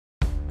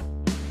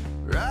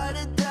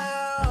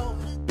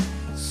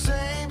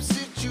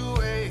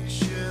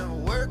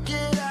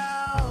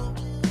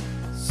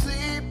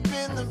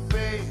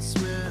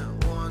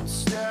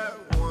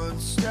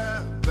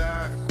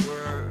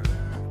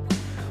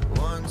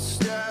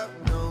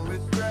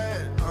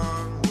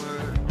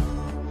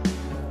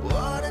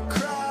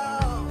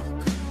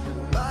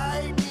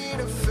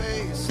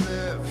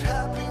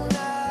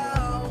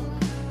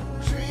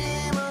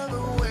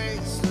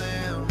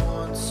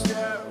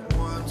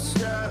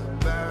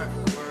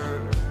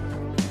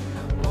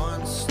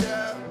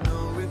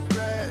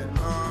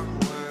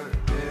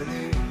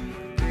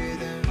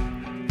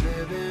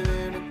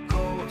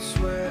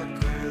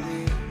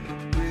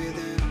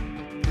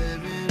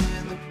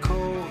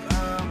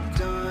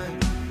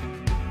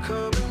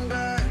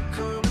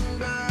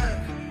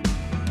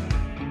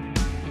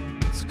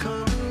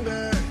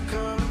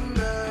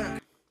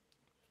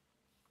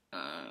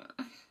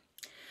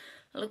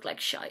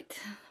shite,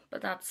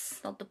 but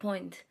that's not the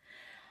point.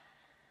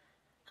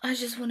 I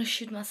just want to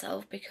shoot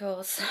myself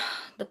because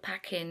the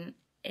packing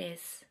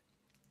is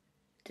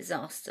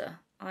disaster.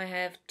 I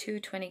have two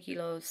 20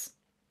 kilos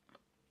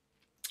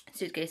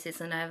suitcases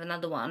and I have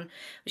another one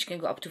which can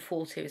go up to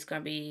 40. It's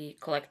gonna be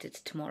collected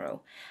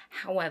tomorrow.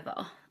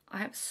 However, I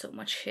have so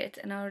much shit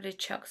and I already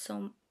chucked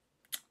so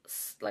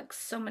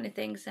many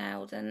things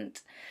out and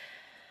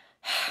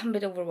I'm a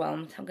bit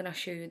overwhelmed. I'm gonna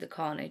show you the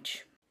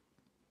carnage.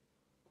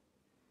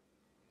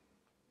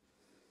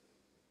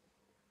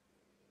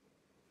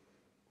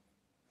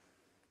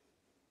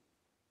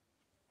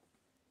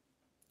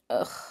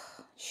 Ugh,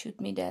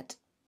 shoot me dead.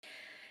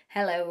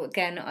 Hello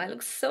again. I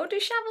look so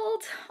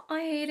disheveled.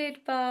 I hate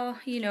it, but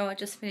you know, I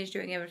just finished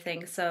doing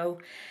everything, so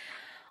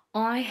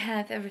I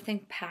have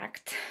everything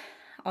packed.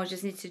 I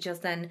just need to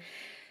then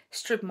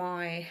strip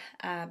my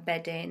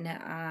bedding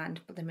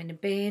and put them in a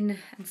bin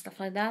and stuff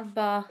like that.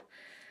 But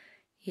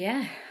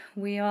yeah,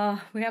 we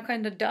are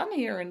kind of done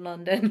here in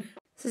London.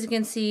 So as you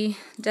can see,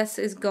 desk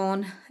is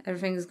gone.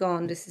 Everything is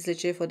gone. This is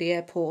literally for the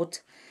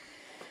airport,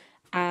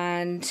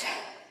 and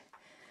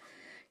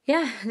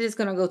yeah, this is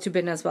gonna go to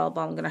bin as well,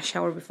 but I'm gonna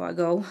shower before I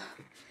go.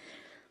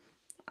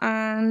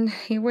 And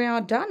here we are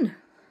done.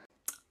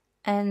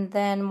 And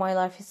then my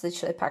life is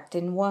literally packed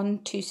in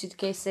 2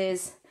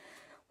 suitcases,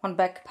 1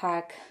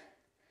 backpack,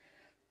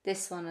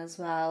 this one as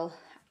well,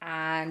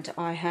 and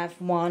I have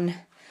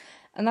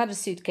another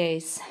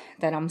suitcase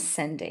that I'm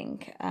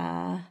sending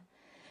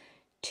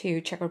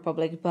to Czech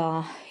Republic.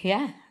 But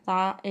yeah,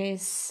 that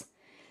is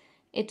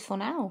it for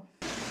now.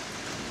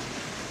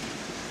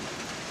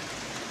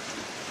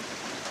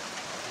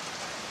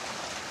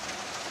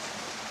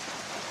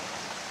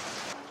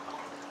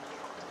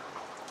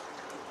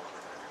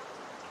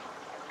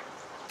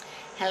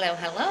 Hello,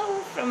 hello,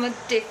 from a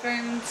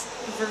different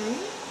room,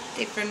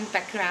 different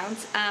background.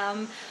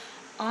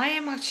 I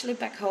am actually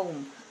back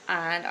home,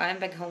 and I am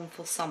back home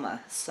for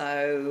summer,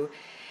 so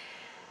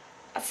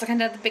that's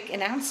kind of the big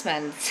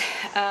announcement.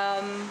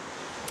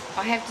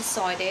 I have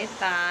decided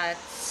that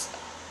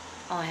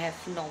I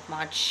have not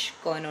much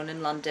going on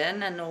in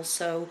London, and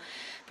also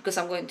because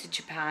I'm going to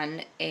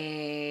Japan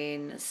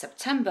in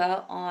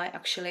September, I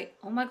actually,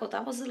 oh my god,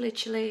 that was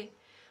literally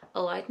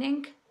a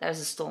lightning.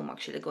 There's a storm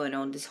actually going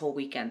on this whole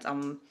weekend.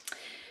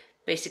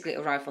 Basically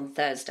arrived on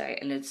Thursday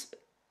and it's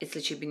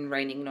literally been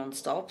raining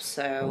non-stop,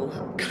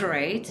 so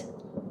great.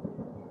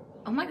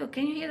 Oh my god,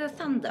 can you hear the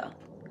thunder?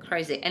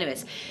 Crazy.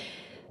 Anyways,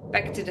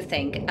 back to the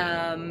thing.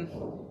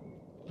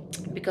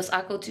 Because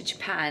I go to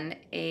Japan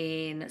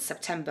in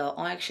September,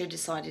 I actually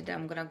decided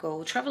I'm gonna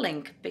go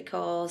traveling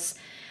because,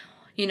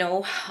 you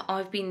know,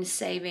 I've been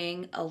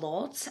saving a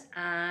lot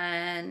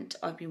and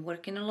I've been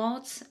working a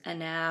lot, and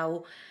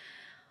now,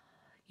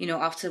 you know,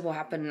 after what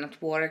happened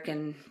at work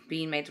and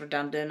being made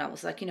redundant, I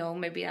was like, you know,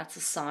 maybe that's a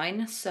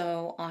sign.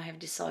 So I have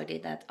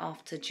decided that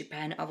after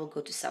Japan, I will go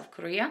to South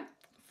Korea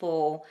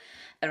for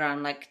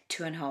around like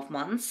 2.5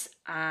 months.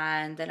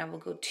 And then I will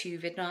go to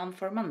Vietnam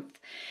for a month.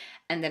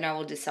 And then I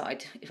will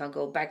decide if I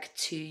go back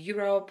to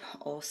Europe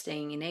or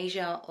staying in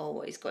Asia or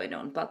what is going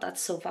on. But that's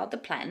so far the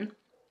plan.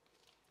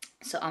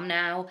 So I'm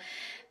now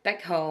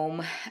back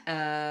home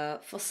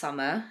for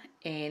summer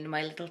in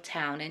my little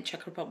town in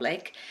Czech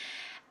Republic.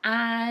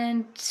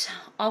 And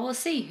I will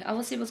see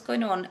what's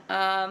going on.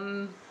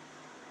 I'm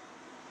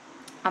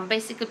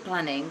basically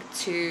planning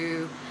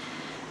to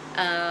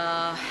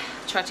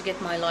try to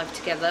get my life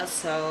together,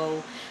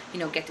 so, you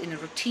know, get in a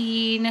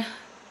routine,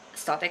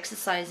 start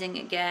exercising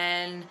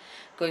again,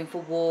 going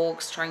for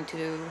walks, trying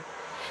to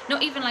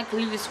not even like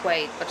lose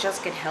weight, but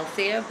just get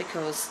healthier,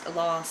 because the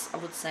last, I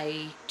would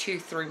say,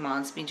 2-3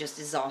 months been just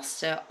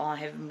disaster. I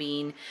haven't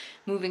been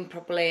moving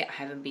properly, I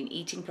haven't been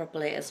eating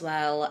properly as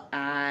well,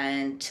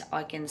 and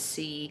I can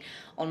see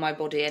on my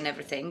body and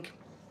everything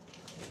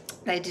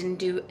they didn't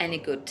do any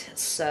good.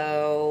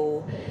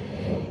 So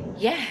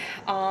yeah,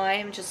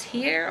 I'm just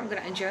here, I'm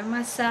gonna enjoy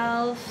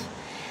myself.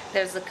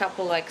 There's a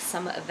couple like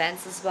summer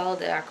events as well.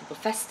 There are a couple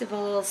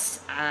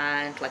festivals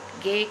and like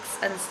gigs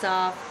and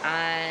stuff,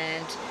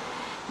 and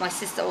my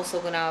sister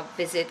also gonna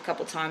visit a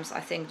couple times,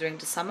 I think, during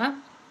the summer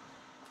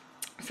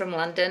from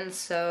London.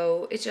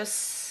 So it's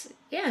just,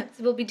 yeah, it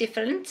will be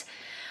different.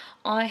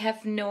 I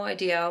have no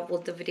idea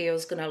what the video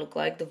is gonna look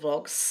like, the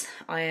vlogs.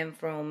 I am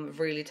from a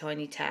really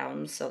tiny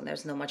town, so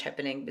there's not much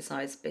happening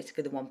besides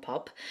basically the one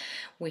pub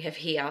we have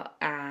here.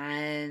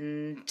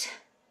 And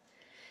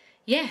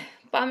yeah,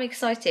 but I'm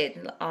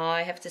excited,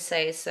 I have to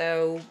say.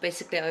 So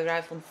basically I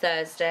arrived on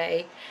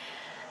Thursday,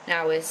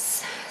 now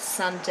it's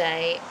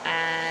Sunday,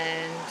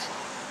 and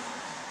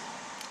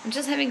I'm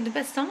just having the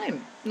best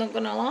time, not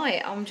gonna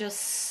lie. I'm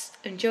just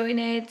enjoying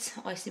it.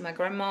 I see my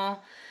grandma,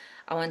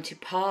 I went to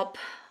pub,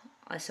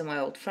 I saw my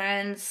old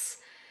friends,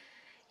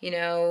 you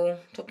know,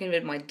 talking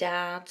with my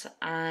dad,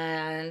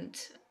 and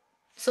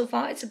so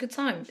far it's a good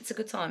time. It's a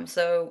good time.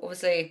 So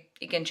obviously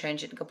it can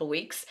change in a couple of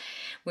weeks.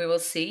 We will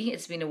see.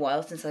 It's been a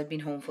while since I've been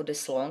home for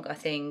this long. I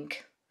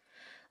think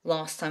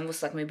last time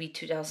was like maybe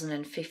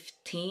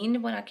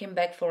 2015 when I came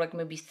back for like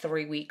maybe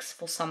 3 weeks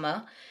for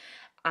summer.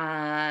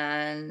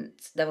 and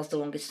that was the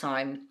longest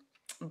time.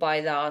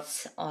 By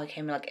that, I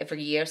came like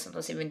every year,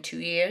 sometimes even 2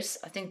 years.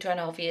 I think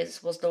 2.5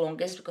 years was the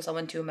longest because I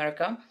went to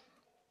America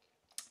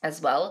as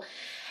well,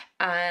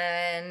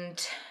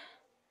 and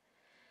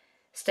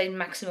stayed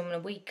maximum a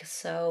week.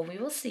 So we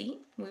will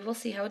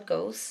see how it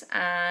goes,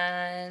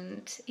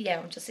 and yeah,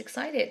 I'm just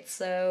excited.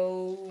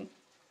 So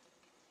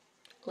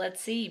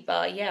let's see.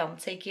 But yeah, I'm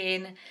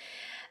taking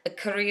a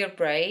career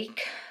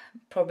break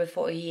probably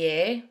for a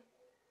year,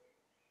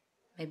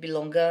 maybe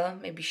longer,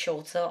 maybe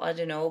shorter, I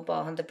don't know,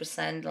 but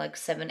 100% like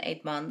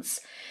 7-8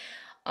 months.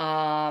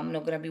 I'm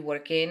not gonna be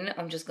working.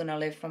 I'm just gonna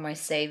live from my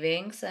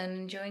savings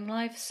and enjoying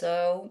life.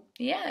 So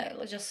yeah,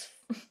 let's just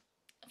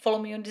follow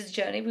me on this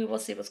journey. We will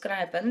see what's gonna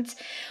happen.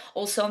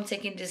 Also, I'm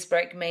taking this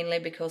break mainly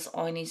because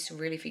I need to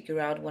really figure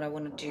out what I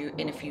want to do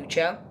in the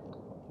future,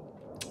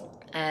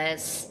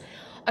 as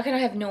I kind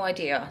of have no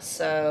idea.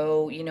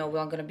 So, you know,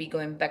 we're gonna be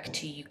going back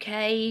to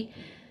UK.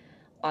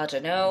 I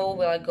don't know,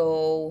 will I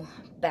go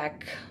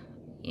back,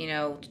 you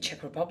know, to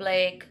Czech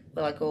Republic?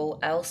 Will I go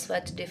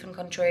elsewhere to different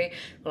country?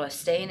 Will I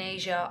stay in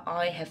Asia?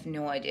 I have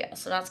no idea.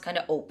 So that's kind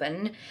of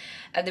open.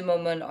 At the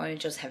moment, I'm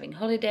just having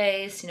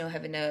holidays, you know,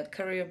 having a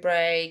career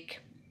break,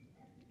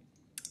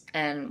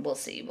 and we'll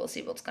see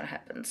what's gonna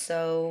happen.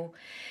 So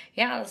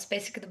yeah, that's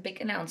basically the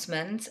big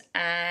announcement,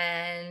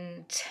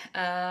 and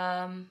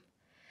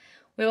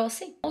we will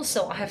see.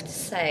 Also, I have to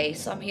say,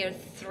 so I'm here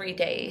 3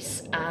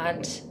 days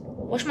and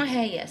washed my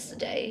hair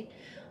yesterday.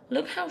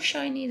 Look how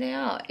shiny they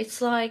are.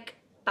 It's like,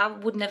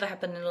 that would never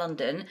happen in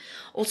London.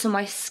 Also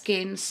my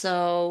skin,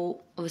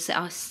 so obviously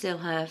I still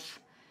have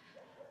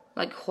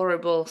like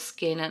horrible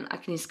skin and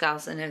acne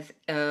scars and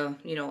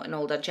you know, and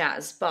all that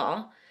jazz,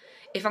 but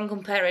if I'm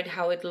comparing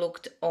how it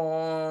looked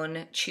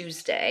on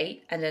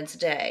Tuesday and then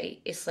today,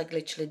 it's like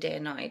literally day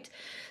and night.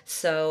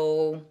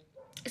 So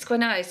it's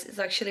quite nice. It's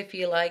actually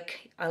feel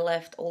like I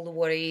left all the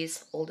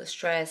worries, all the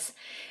stress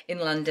in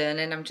London,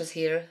 and I'm just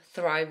here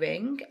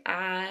thriving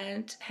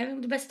and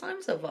having the best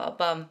time so far.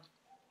 But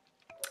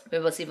we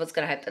will see what's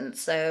gonna happen.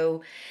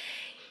 So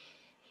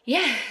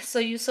yeah, so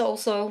you saw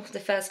also the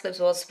first clips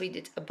was we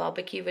did a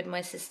barbecue with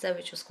my sister,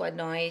 which was quite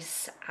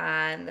nice,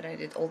 and then I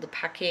did all the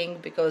packing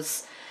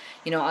because,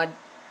 you know,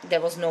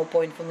 there was no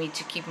point for me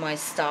to keep my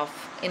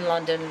stuff in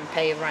London and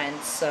pay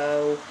rent,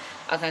 so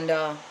I kind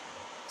of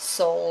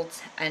sold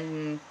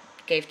and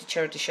gave to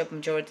charity shop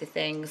majority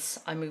things.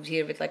 I moved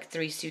here with like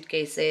 3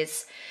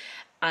 suitcases,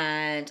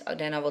 and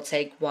then I will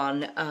take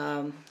one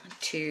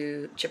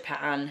to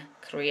Japan,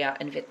 Korea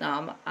and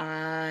Vietnam,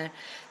 and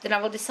then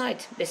I will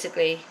decide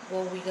basically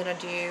what we're gonna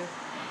do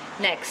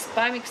next.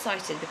 But I'm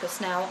excited because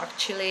now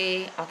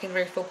actually I can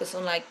really focus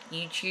on like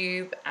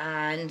YouTube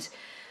and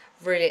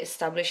really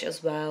establish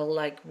as well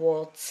like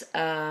what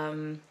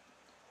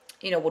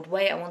you know, what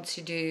way I want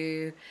to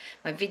do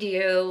my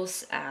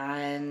videos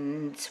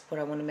and what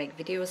I want to make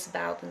videos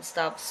about and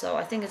stuff. So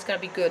I think it's gonna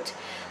be good,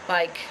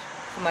 like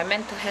for my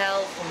mental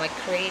health, for my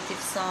creative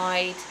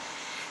side,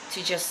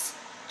 to just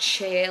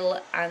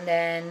chill, and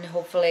then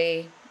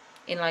hopefully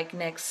in like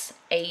next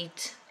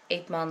eight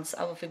months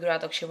I will figure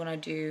out actually what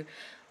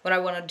I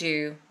want to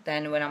do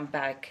then when I'm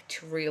back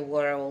to real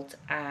world,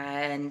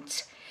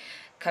 and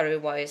career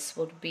wise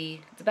would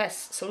be the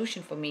best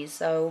solution for me.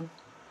 So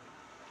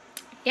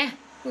yeah,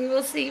 we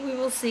will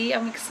see.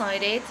 I'm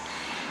excited,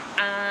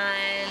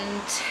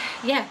 and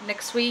yeah,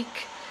 next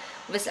week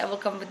I will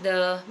come with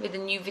a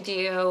new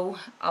video.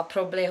 I'll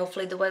probably,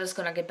 hopefully the weather's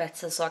gonna get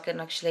better so I can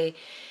actually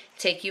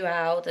take you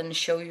out and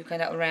show you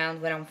kind of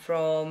around where I'm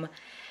from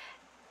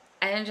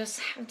and just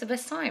have the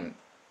best time.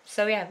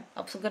 So yeah,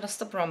 I'm gonna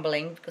stop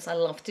rambling because I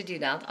love to do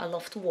that. I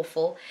love to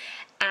waffle.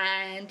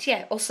 And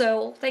yeah,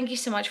 also thank you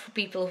so much for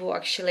people who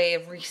actually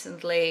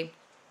recently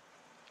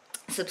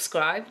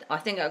subscribed. I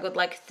think I got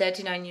like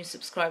 39 new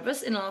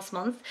subscribers in the last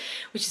month,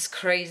 which is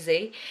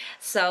crazy.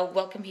 So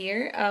welcome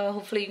here.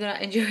 Hopefully you're gonna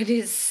enjoy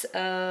this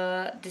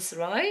this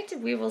ride.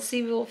 We will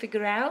see, we will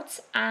figure out,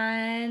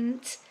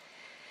 and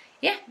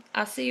yeah,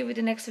 I'll see you with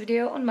the next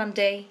video on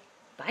Monday.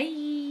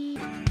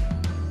 Bye.